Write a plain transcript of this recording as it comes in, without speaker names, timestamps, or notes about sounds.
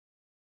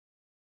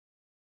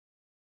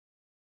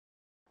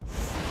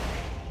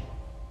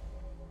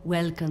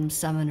Welcome,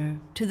 Summoner,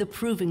 to the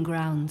Proving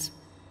Grounds.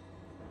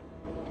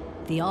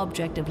 The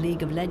object of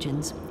League of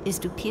Legends is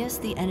to pierce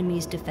the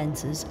enemy's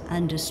defenses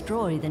and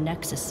destroy the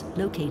Nexus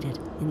located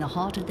in the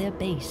heart of their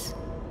base.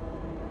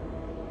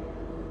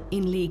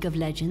 In League of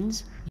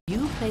Legends,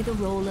 you play the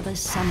role of a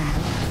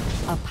summoner,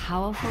 a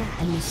powerful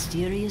and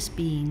mysterious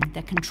being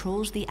that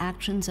controls the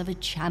actions of a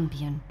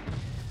champion.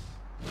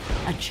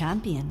 A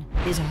champion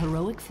is a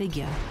heroic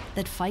figure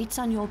that fights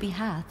on your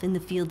behalf in the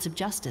fields of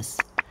justice,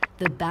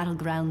 the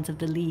battlegrounds of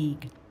the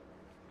League.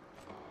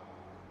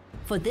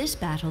 For this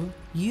battle,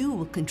 you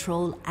will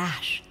control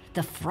Ashe,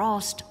 the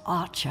Frost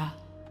Archer.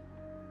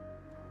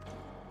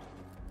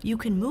 You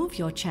can move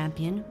your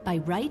champion by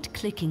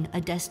right-clicking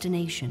a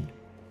destination.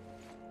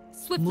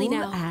 Swiftly Move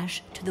now.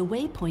 Ashe to the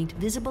waypoint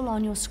visible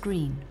on your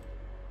screen.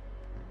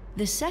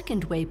 The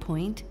second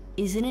waypoint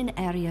is in an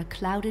area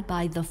clouded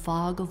by the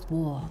Fog of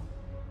War.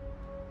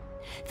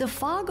 The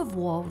Fog of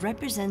War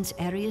represents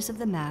areas of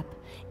the map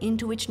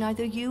into which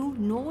neither you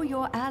nor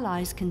your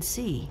allies can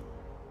see.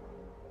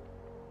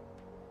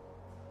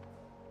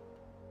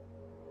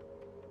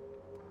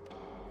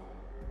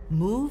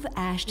 Move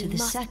Ashe to the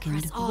second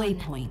press on.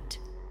 waypoint.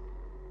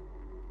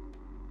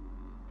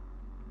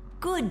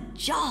 Good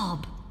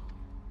job!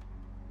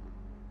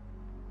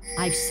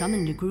 I've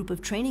summoned a group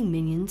of training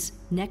minions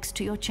next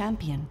to your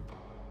champion.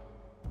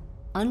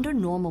 Under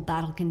normal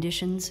battle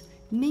conditions,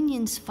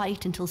 minions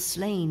fight until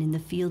slain in the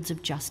fields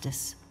of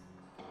justice.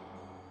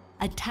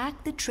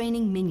 Attack the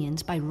training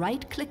minions by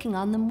right-clicking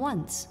on them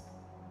once.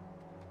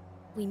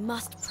 We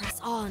must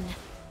press on.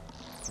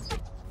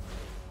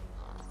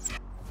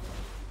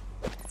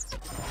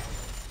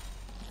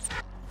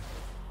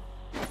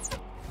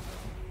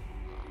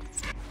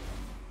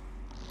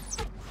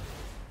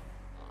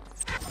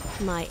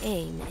 My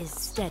aim is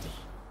steady.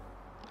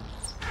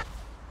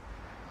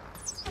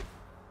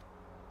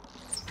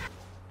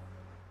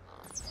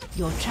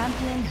 Your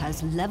champion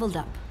has leveled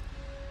up.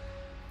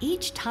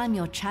 Each time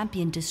your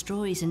champion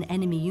destroys an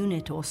enemy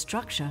unit or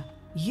structure,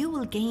 you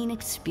will gain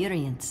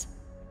experience.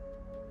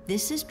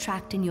 This is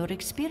tracked in your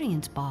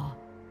experience bar.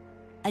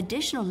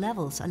 Additional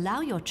levels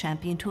allow your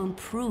champion to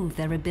improve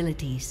their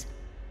abilities.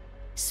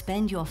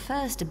 Spend your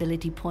first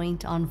ability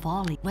point on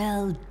volley.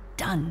 Well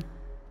done.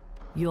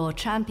 Your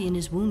champion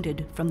is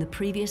wounded from the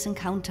previous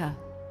encounter.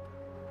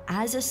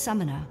 As a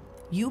summoner,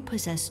 you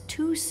possess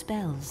 2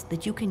 spells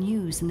that you can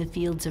use in the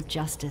fields of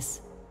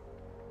justice.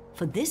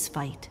 For this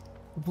fight,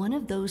 one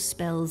of those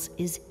spells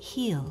is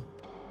Heal.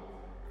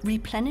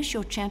 Replenish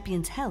your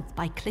champion's health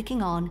by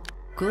clicking on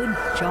Good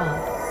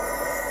Job.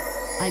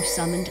 I've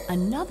summoned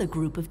another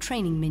group of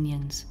training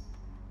minions.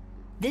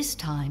 This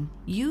time,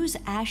 use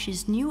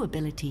Ashe's new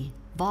ability,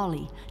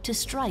 Volley, to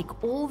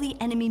strike all the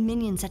enemy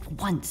minions at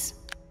once.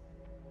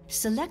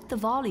 Select the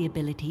Volley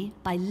ability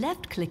by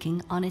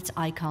left-clicking on its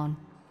icon.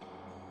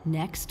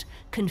 Next,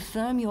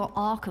 confirm your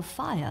Arc of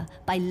Fire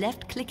by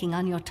left-clicking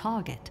on your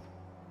target.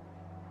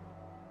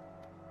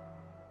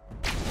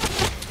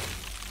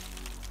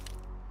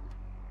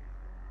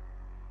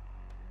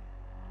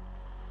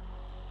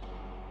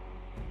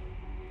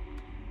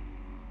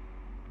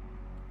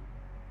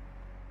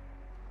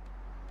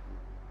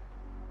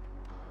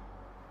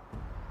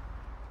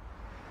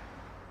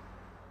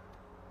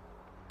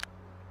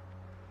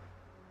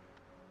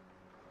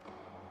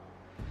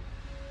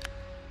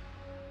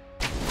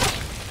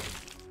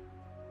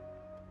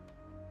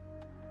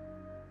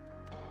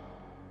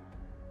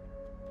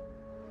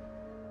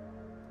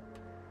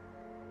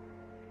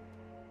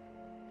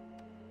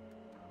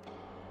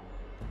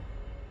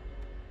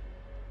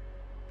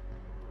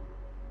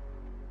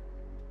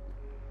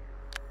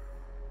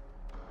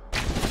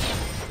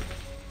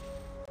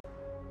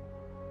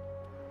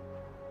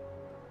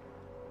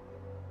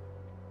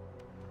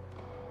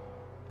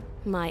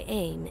 My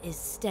aim is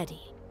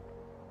steady.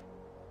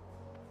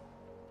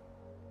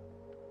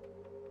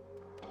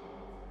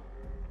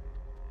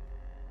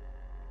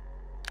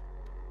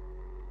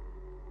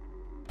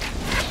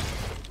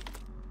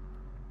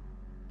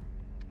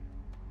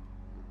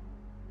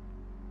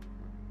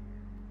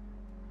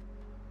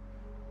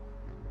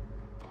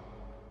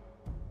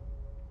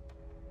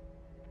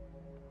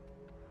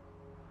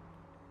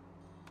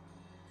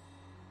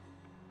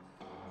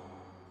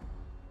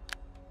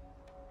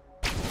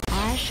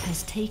 Ashe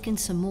has taken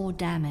some more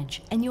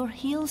damage, and your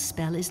heal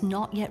spell is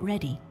not yet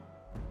ready.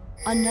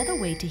 Another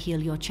way to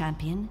heal your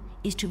champion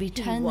is to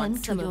return them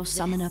to your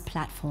summoner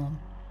platform.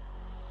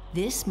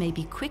 This may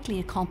be quickly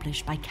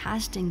accomplished by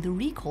casting the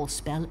recall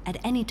spell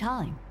at any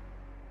time.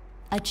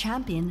 A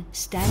champion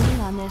standing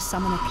on their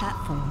summoner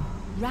platform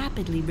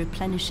rapidly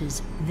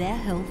replenishes their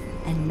health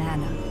and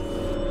mana.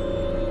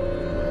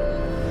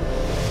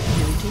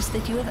 Notice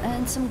that you have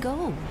earned some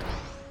gold.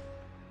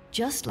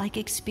 Just like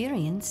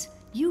experience,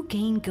 you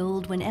gain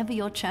gold whenever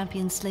your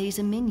champion slays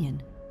a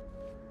minion.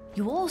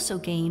 You also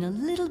gain a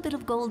little bit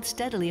of gold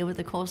steadily over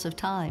the course of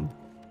time.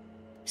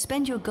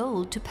 Spend your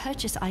gold to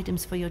purchase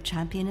items for your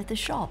champion at the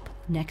shop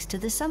next to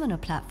the summoner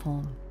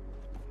platform.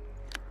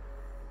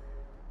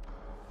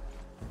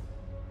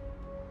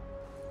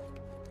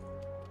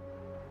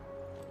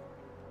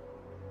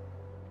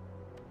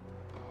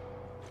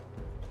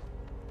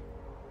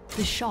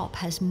 The shop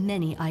has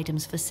many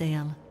items for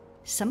sale,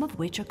 some of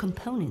which are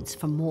components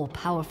for more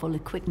powerful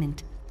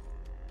equipment.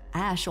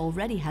 Ash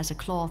already has a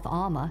cloth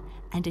armor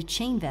and a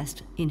chain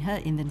vest in her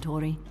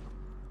inventory.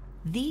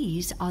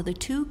 These are the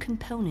 2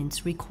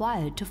 components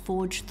required to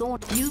forge Thorn.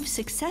 You've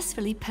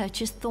successfully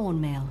purchased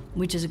Thornmail,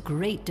 which is a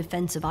great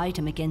defensive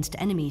item against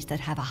enemies that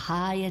have a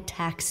high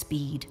attack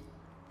speed.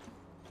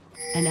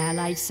 An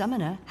allied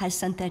summoner has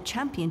sent their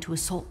champion to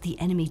assault the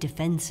enemy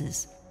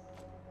defenses.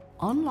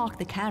 Unlock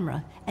the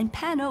camera and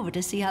pan over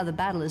to see how the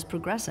battle is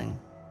progressing.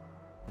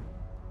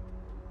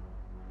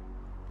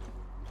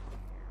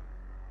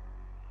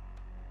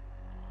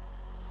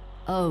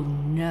 Oh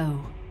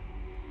no.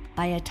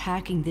 By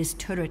attacking this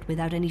turret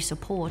without any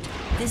support,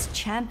 this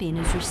champion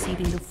is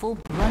receiving the full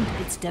brunt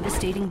of its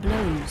devastating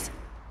blows.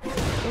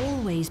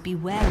 Always be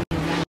wary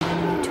around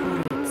enemy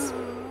turrets.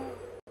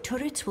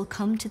 Turrets will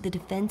come to the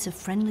defense of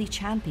friendly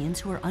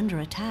champions who are under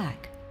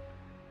attack.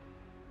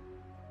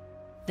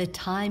 The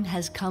time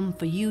has come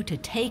for you to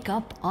take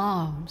up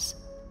arms.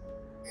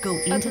 Go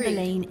into the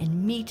lane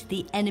and meet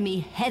the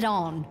enemy head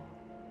on.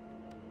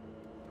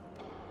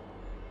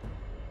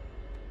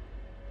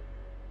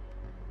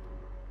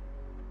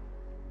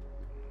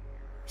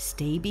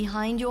 Stay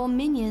behind your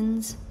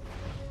minions.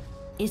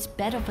 It's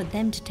better for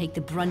them to take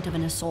the brunt of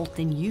an assault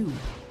than you.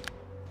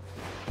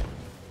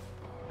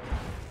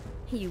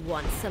 You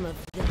want some of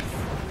this?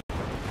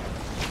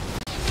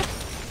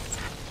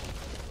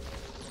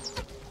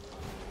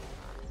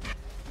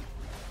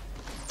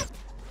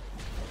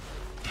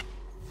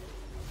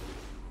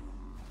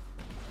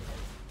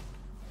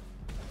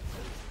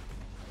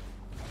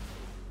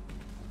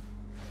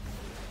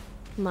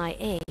 My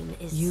aim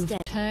is You've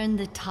steady. turned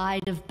the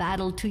tide of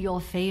battle to your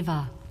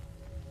favor.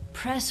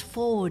 Press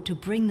forward to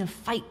bring the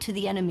fight to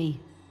the enemy.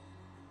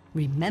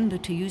 Remember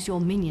to use your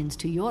minions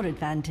to your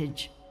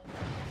advantage.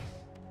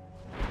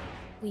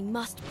 We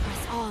must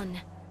press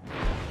on.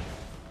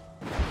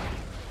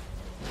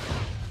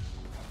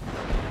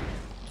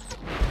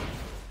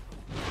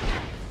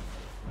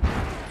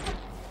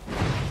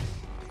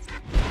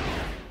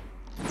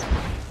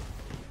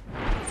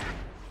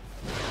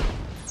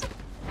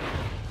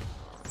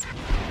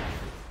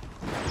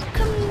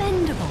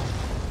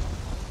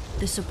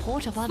 The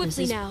support of others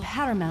is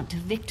paramount to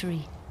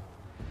victory.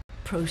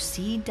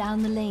 Proceed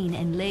down the lane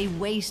and lay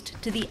waste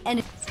to the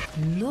enemy.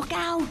 Look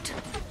out!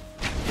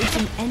 It's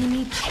an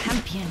enemy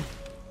champion.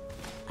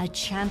 A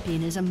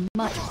champion is a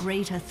much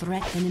greater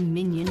threat than a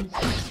minion.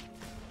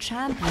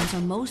 Champions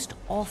are most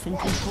often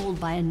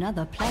controlled by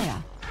another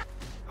player.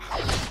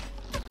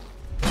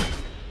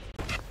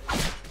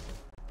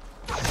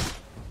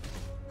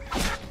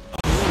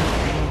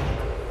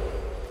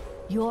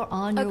 You're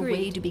on your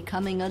way to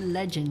becoming a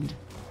legend.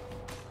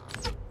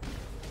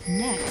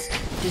 Next,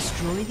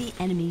 destroy the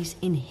enemy's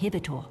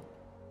inhibitor.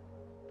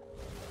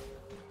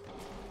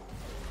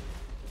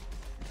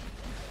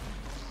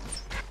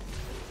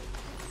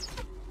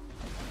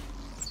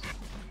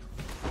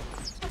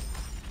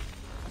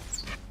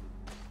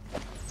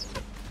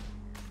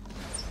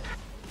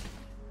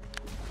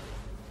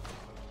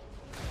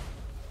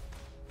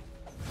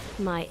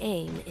 My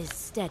aim is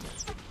steady.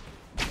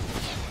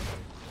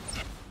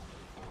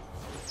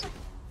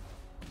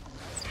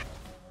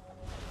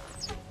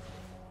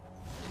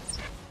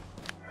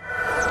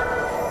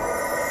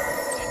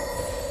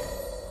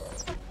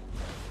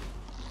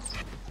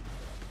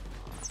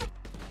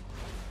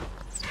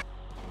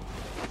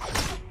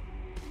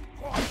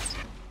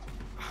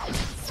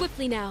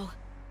 Swiftly now.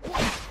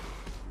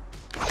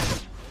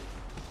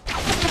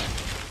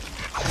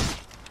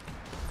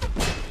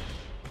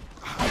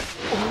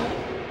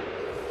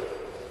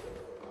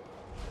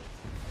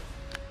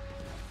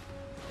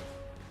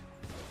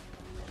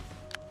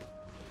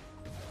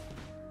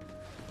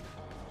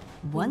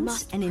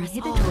 Once an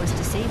inhibitor is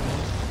disabled,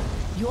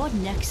 your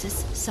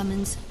Nexus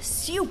summons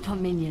super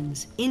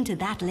minions into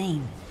that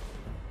lane.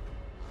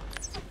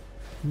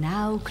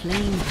 Now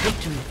claim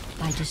victory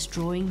by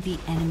destroying the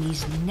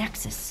enemy's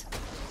Nexus.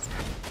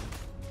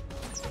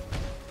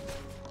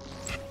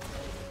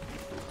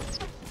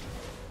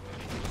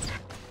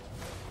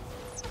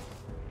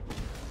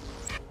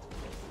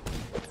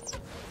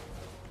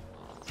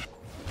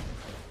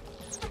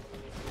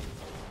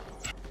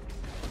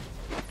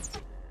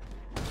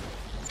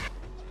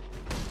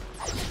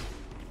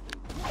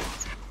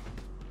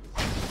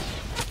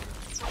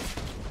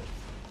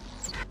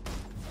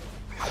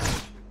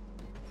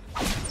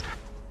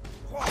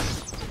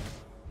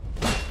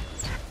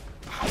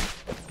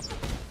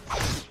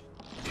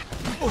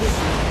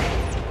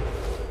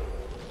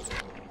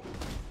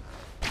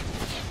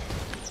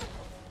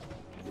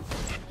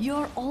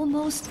 You're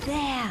almost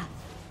there.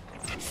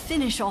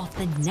 Finish off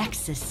the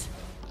Nexus.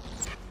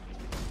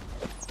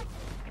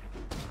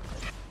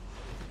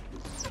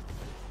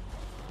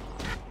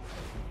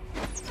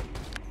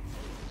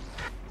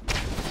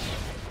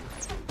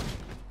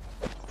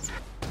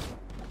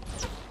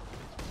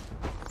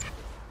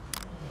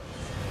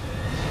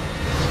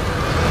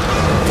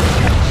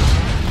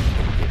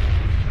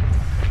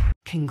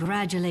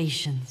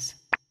 Congratulations.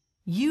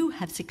 You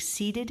have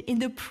succeeded in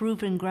the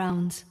Proving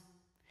Grounds.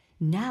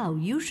 Now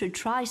you should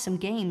try some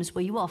games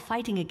where you are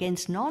fighting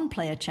against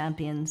non-player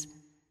champions.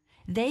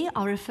 They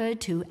are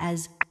referred to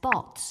as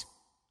bots.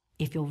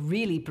 If you're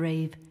really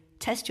brave,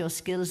 test your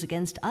skills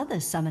against other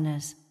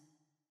summoners.